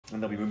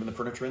And they'll be moving the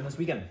furniture in this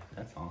weekend.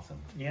 That's awesome.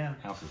 Yeah.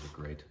 Houses are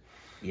great.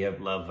 Yep.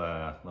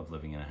 Love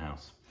living in a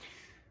house.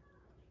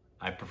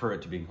 I prefer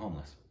it to being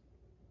homeless.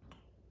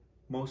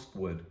 Most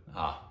would.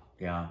 Ah.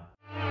 Yeah.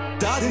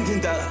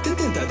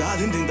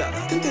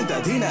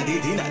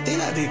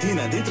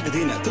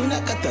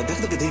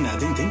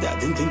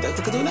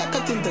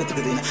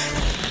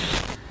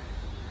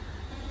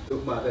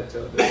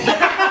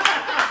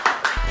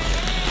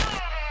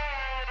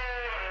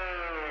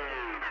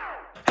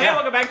 Hey,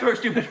 welcome back to our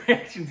stupid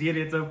reactions, the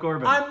idiots of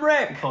Korbin. I'm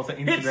Rick. Also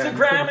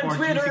Instagram and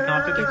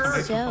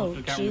Twitter. So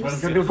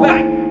juicy.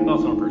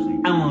 Also on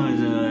person.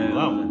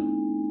 Hello.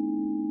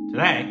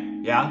 Today,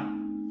 Yeah?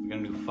 we're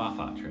gonna do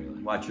Fafa trailer.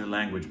 Watch your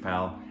language,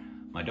 pal.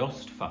 My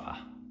dost Fafa.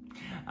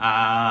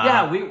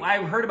 Yeah, I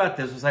heard about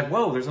this. It was like,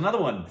 whoa, there's another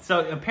one.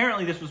 So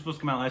apparently this was supposed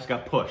to come out last,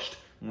 got pushed.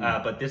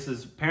 But this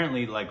is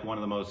apparently like one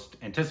of the most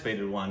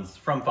anticipated ones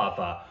from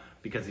Fafa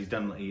because he's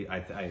done,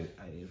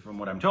 from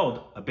what I'm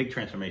told, a big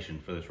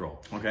transformation for this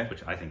role. Okay.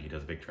 Which I think he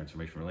does a big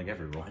transformation for like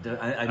every role. I do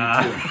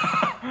too.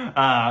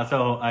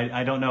 So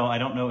I don't know. I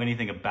don't know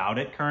anything about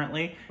it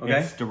currently. Okay.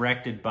 It's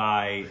directed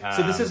by...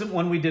 so this isn't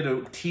one we did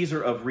a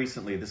teaser of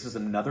recently. This is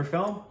another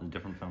film? A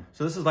different film.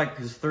 So this is like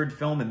his third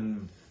film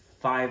in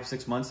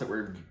 5-6 months that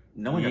we're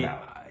knowing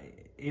about.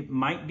 It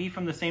might be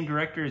from the same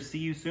director as See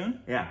You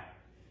Soon. Yeah.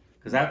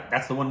 Because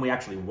that's the one we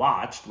actually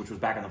watched, which was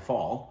back in the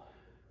fall.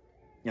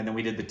 And then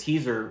we did the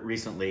teaser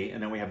recently,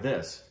 and then we have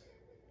this.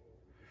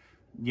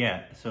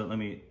 Yeah, so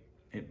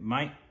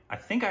I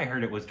think I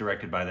heard it was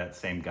directed by that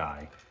same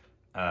guy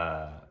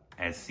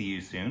as See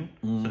You Soon.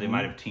 So they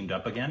might have teamed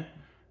up again.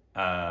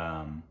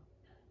 Or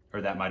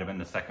that might have been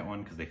the second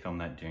one, because they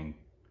filmed that during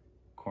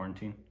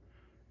quarantine.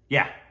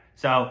 Yeah,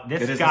 so this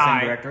guy... It is the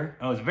same director?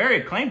 Oh, it's a very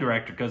acclaimed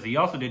director, because he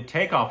also did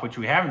Takeoff, which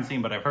we haven't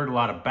seen, but I've heard a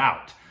lot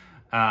about.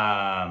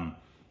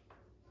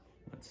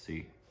 Let's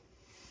see.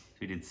 So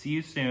he did See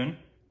You Soon.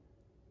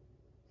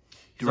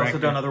 He's also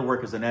done other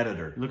work as an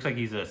editor. Looks like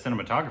he's a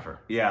cinematographer.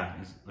 Yeah.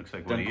 Looks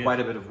like what he is. Done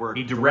quite a bit of work.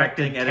 He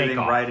directed editing,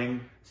 Takeoff.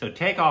 writing. So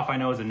Takeoff, I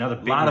know, is another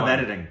big one. A lot of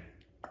editing.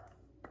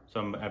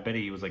 So I bet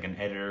he was like an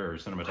editor or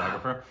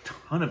cinematographer.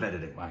 Ton of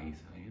editing. Wow,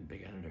 he's a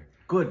big editor.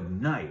 Good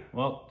night.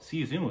 Well, See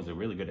You Soon was a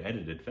really good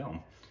edited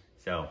film.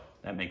 So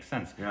that makes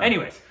sense. Yeah.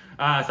 Anyways,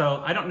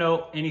 so I don't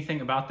know anything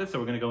about this, so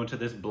we're going to go into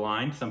this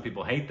blind. Some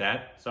people hate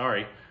that.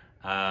 Sorry.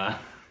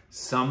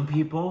 Some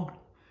people...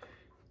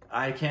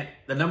 I can't,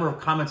 the number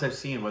of comments I've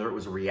seen, whether it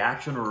was a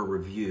reaction or a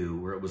review,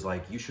 where it was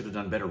like, you should have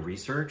done better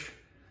research.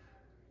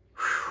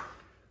 Whew.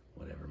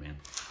 Whatever, man.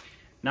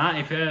 Not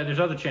if there's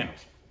other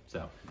channels.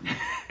 So,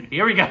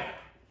 here we go.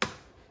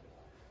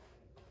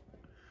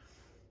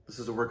 This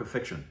is a work of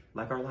fiction,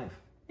 like our life.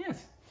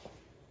 Yes.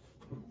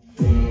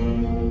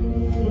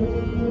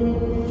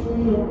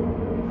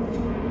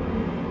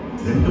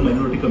 രണ്ട്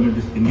minority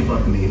communities തിങ്ങി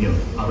പാർക്കുന്ന area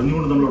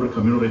അറിഞ്ഞുകൊണ്ട് നമ്മൾ അവിടെ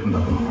community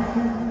ഉണ്ടാക്കണം.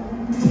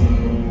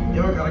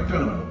 ഇവ correct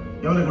ആണ് madam.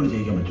 എവനെ കൊണ്ട്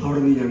ചെയ്യിക്കാൻ പറ്റും. അവിടെ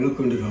നീ ഞങ്ങൾക്ക്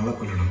വേണ്ടി ഒരാളെ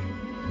കൊല്ലണം.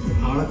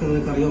 ആളൊക്കെ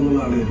നിനക്ക് അറിയാവുന്ന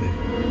ആളെയല്ലേ?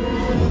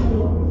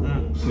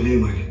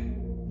 സുലൈമാൻ.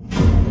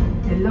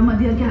 എല്ലാം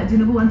മതിയാക്കി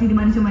ഹജ്ജിന് പോവാൻ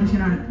തീരുമാനിച്ച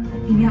മനുഷ്യനാണ്.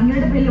 ഇനി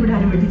അങ്ങയുടെ പേരിൽ ഇവിടെ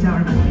ആരും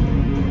വെട്ടിച്ചാവണ്ട.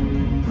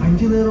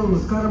 5 നേരം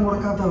നിസ്കാരം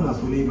മുടക്കാത്തവനാ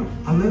സുലൈമാൻ.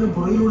 അന്നേരം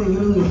പുറകിലൂടെ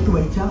എങ്ങനെ എടുത്ത്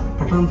വലിച്ചാ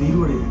പെട്ടെന്ന്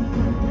തീരുവടേ.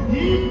 ഈ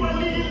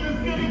പള്ളിയിൽ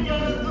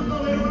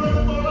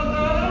നിസ്കരിക്കാനെത്തുന്നവരുള്ളിടത്തോളം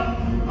കാലം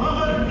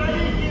അവർ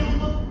കൈക്ക്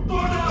ഒന്നും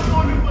തൊടാൻ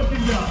പോലും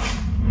പറ്റില്ല.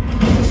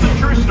 Is this a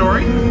true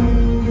story?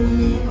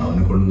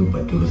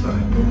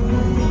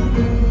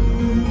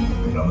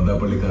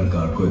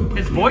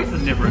 His voice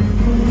is different.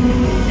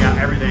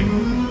 Yeah, everything.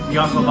 He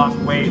also lost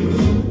weight.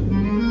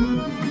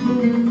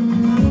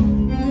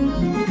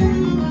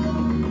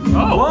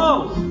 Oh! Whoa!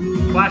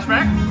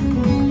 Flashback?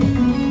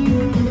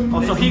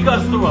 Oh, so he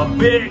goes through a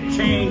big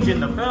change in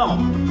the film.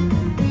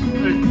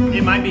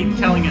 It might be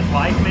telling his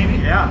life, maybe?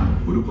 Yeah.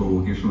 ഒരു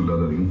provocation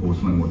ഇല്ലാതെ അധികം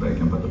ഫോഴ്സിന് അങ്ങോട്ട്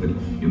അയക്കാൻ പറ്റത്തില്ല.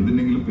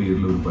 എന്തിനെങ്കിലും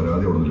പേരിൽ ഒരു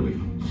പരാതി അവിടെ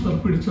ലഭിക്കും. സർ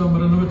പിടിച്ച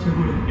അമരെന്ന്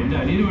വെച്ചേക്കൂടെ. എന്റെ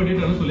അനിയന്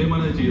വേണ്ടിയിട്ടാണ് സുലൈമാൻ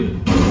അത് ചെയ്തത്.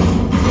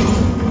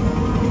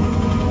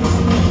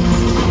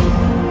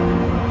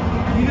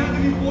 ഇതിനകത്ത്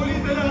ഈ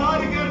പോലീസിലെ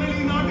ആര് കേരളത്തിൽ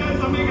ഈ നാട്ടുകാരെ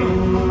സമീപിക്കണം.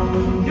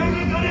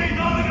 ഞങ്ങൾക്കറിയാം ഈ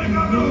നാളുകളെ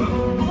കാക്കണം.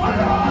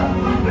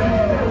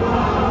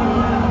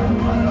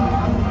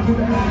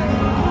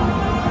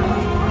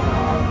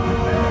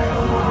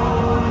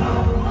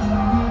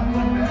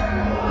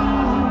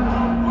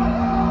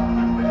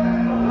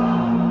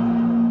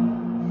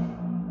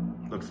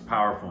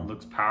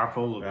 Looks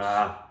powerful.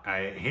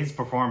 His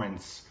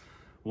performance,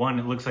 one,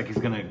 it looks like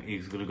he's gonna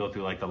go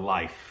through like the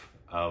life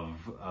of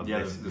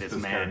this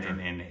man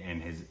and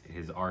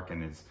his arc and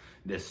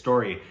this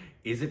story.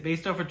 Is it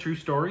based off a true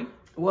story?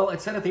 Well, it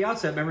said at the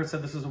outset. Remember, it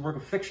said this is a work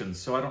of fiction.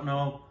 So I don't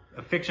know.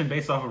 A fiction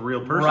based off of a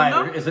real person, right?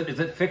 Though? Is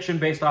it fiction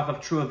based off of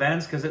true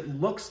events? Because it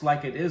looks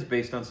like it is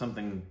based on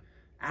something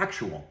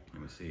actual. Let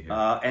me see here.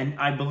 And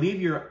I believe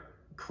you're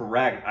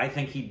correct. I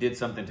think he did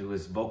something to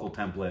his vocal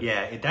template. Yeah,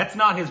 that's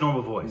not his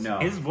normal voice. No,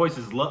 his voice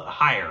is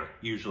higher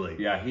usually.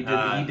 Yeah, he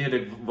did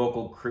a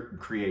vocal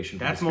creation.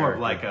 That's more of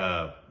like a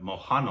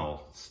Mohano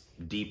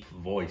deep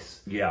voice.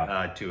 Yeah,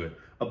 to it.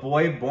 A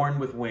boy born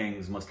with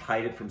wings must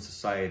hide it from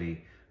society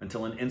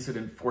until an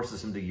incident forces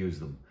him to use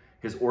them.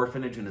 His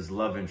orphanage and his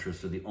love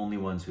interest are the only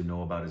ones who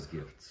know about his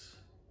gifts.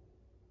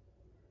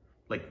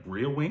 Like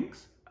real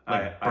wings?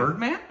 Like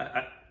Birdman?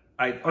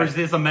 Or is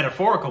this a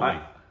metaphorical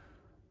wing?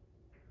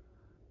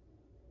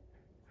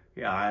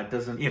 Yeah, it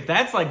doesn't. If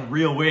that's like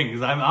real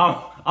wings,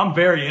 I'm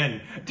very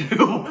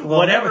into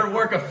whatever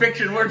work of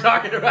fiction we're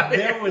talking about.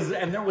 There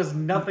was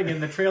nothing in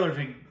the trailer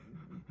to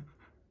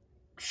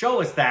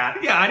show us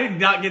that. Yeah, I did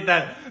not get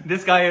that.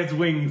 This guy has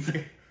wings,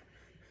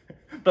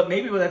 but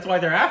maybe that's why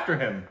they're after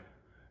him.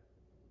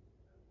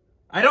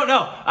 I don't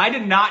know. I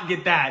did not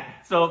get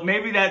that. So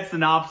maybe that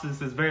synopsis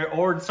is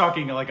or it's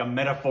talking like a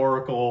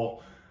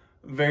metaphorical,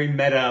 very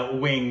meta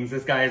wings.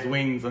 This guy has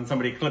wings and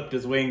somebody clipped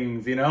his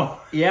wings, you know?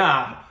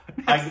 Yeah,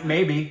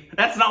 maybe.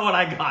 That's not what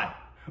I got.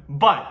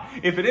 But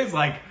if it is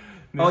like...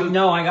 I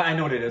know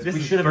what it is. This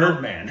is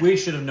Birdman. We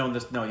should have known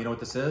this. No, you know what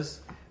this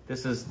is?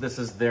 This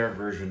is their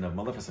version of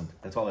Maleficent.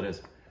 That's all it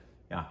is.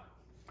 Yeah.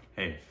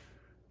 Hey,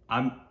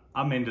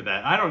 I'm into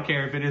that. I don't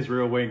care if it is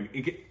real wing.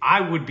 I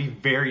would be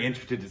very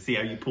interested to see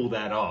how you pull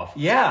that off.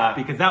 Yeah.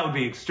 Because that would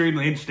be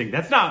extremely interesting.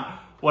 That's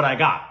not what I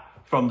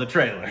got from the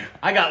trailer.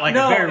 I got like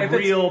a very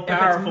real,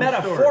 powerful If it's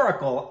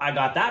metaphorical, story. I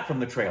got that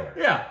from the trailer.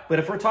 Yeah. But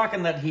if we're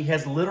talking that he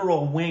has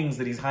literal wings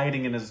that he's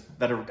hiding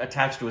that are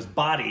attached to his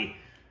body,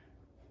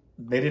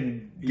 they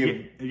didn't give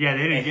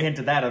a hint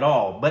of that at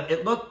all. But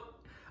it looked,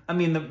 I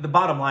mean, the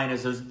bottom line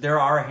is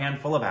there are a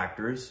handful of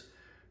actors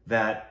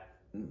that...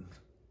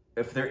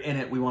 if they're in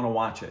it, we want to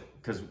watch it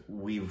because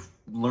we've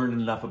learned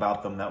enough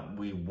about them that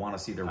we want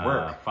to see their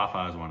work.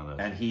 Fahadh is one of those.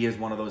 And he is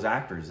one of those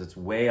actors. It's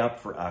way up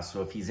for us.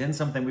 So if he's in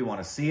something, we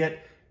want to see it.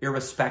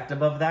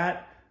 Irrespective of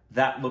that,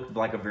 that looked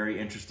like a very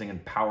interesting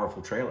and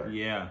powerful trailer.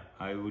 Yeah,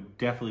 I would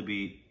definitely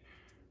be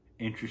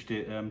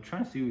interested. I'm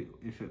trying to see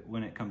if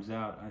when it comes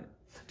out.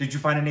 Did you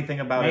find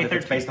anything about it if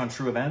it's based on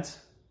true events?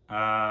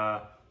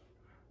 I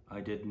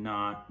did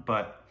not.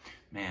 But,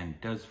 man,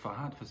 does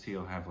Fahadh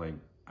Faasil have, like...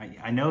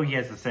 I know he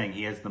has the saying,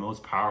 he has the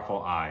most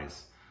powerful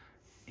eyes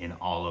in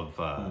all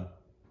of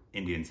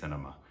Indian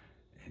cinema.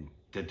 And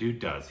the dude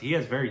does. He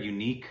has very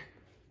unique,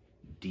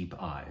 deep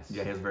eyes.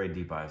 Yeah, he has very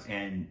deep eyes.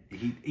 And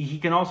he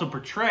can also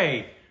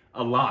portray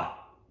a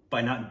lot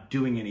by not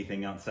doing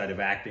anything outside of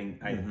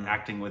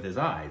acting with his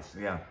eyes.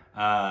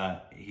 Yeah.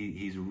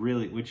 He's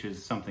really, which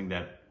is something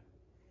that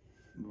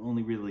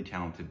only really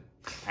talented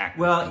actors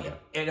Well, can do.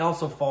 it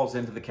also falls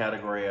into the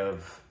category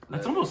of...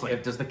 It's almost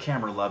like... does the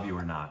camera love you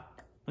or not?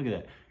 Look at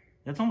that.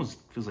 That almost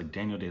feels like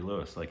Daniel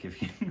Day-Lewis. Like if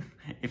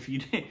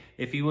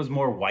he was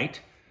more white.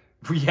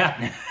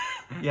 Yeah.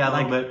 Yeah,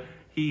 like, but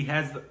he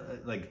has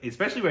like,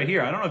 especially right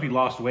here. I don't know if he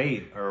lost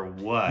weight or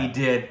what. He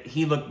did.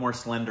 He looked more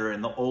slender,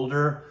 and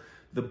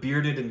the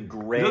bearded and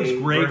gray. He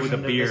looks great with a version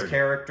of beard. This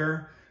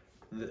character,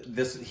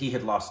 he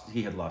had lost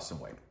some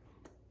weight,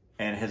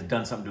 and has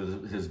done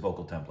something to his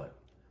vocal template.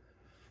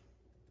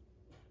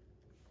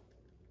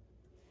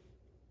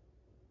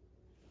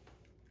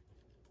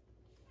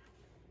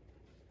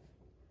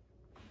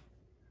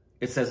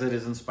 It says it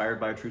is inspired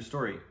by a true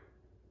story.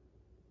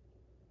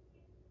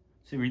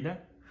 See, read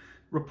that?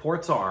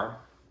 Reports are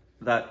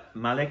that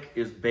Malik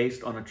is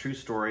based on a true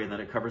story and that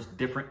it covers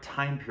different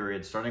time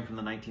periods starting from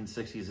the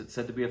 1960s. It's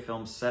said to be a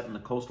film set in the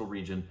coastal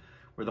region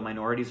where the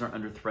minorities are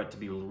under threat to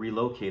be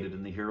relocated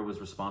and the hero was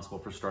responsible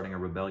for starting a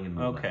rebellion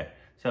movement. Okay,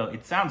 so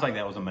it sounds like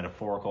that was a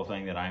metaphorical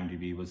thing that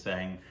IMDb was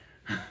saying.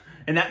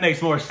 And that makes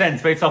more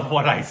sense based off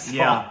what I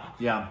saw.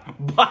 Yeah.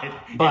 But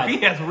if he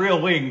has real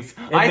wings,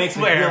 I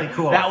swear really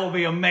cool. That will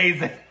be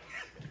amazing.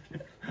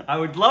 I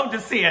would love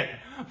to see it.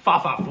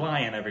 Fahadh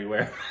flying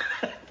everywhere.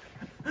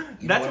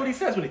 That's what he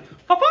says when he...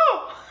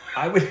 Fahadh!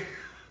 I would...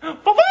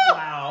 Fahadh!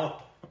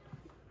 Wow.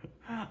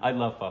 I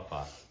love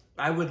Fahadh.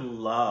 I would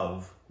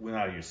love, when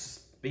you're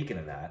speaking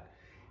of that,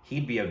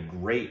 he'd be a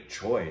great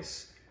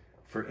choice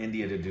for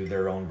India to do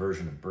their own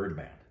version of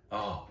Birdman.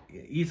 Oh,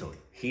 easily.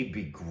 He'd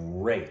be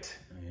great.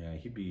 Yeah,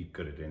 he'd be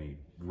good at any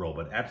role,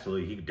 but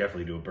absolutely, he could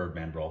definitely do a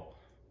Birdman role.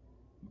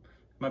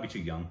 Might be too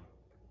young.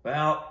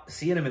 Well,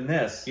 seeing him in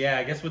this... Yeah,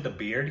 I guess with the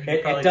beard...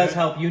 It does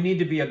help. You need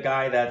to be a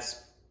guy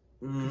that's...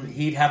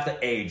 he'd have to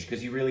age,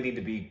 because you really need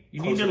to be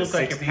You need to look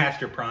like you're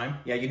past your prime.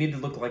 Yeah, you need to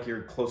look like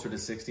you're closer to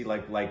 60,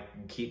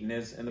 like Keaton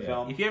is in the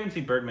film. If you haven't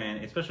seen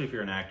Birdman, especially if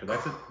you're an actor,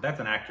 that's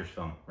an actor's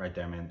film right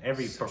there, man.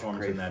 Every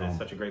performance in that is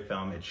such a great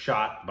film. It's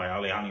shot by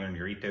Alejandro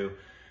Iñárritu.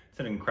 It's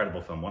an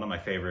incredible film. One of my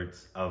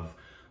favorites of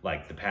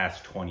like the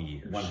past 20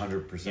 years.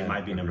 100%. It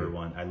might be number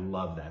one. I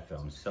love that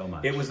film so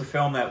much. It was a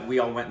film that we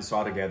all went and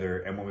saw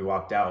together, and when we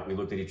walked out, we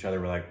looked at each other,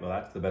 we're like, well,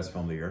 that's the best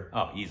film of the year.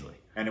 Oh, easily.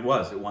 And it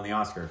was. It won the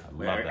Oscar. I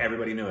love that.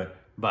 Everybody knew it.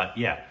 But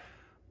yeah,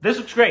 this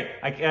looks great.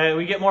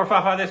 We get more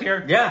Fahadh this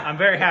year. Yeah. I'm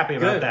very happy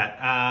about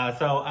that.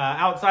 So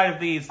outside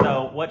of these,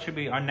 though, what should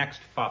be our next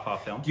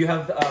Fahadh film? Do you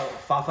have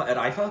Fahadh at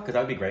IFA? Because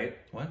that would be great.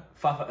 What?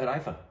 Fahadh at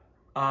IFA.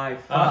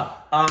 If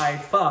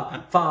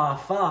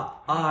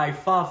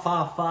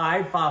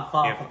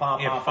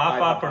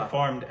Fahadh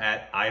performed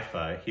at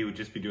IFA, he would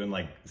just be doing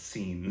like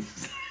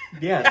scenes.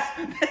 Yes.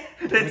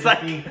 It's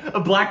like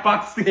a black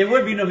box theater. There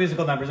would be no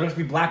musical numbers. There would just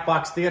be black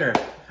box theater.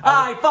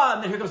 IFA,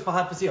 and then here goes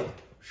Fahadh Faasil.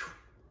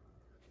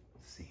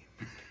 Scene.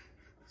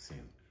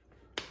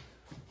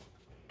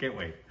 Can't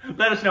wait.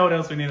 Let us know what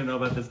else we need to know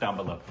about this down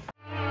below.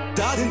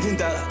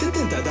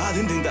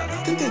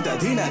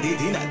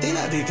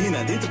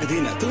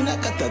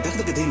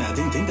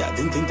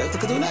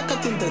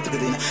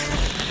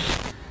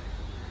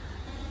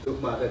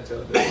 Look,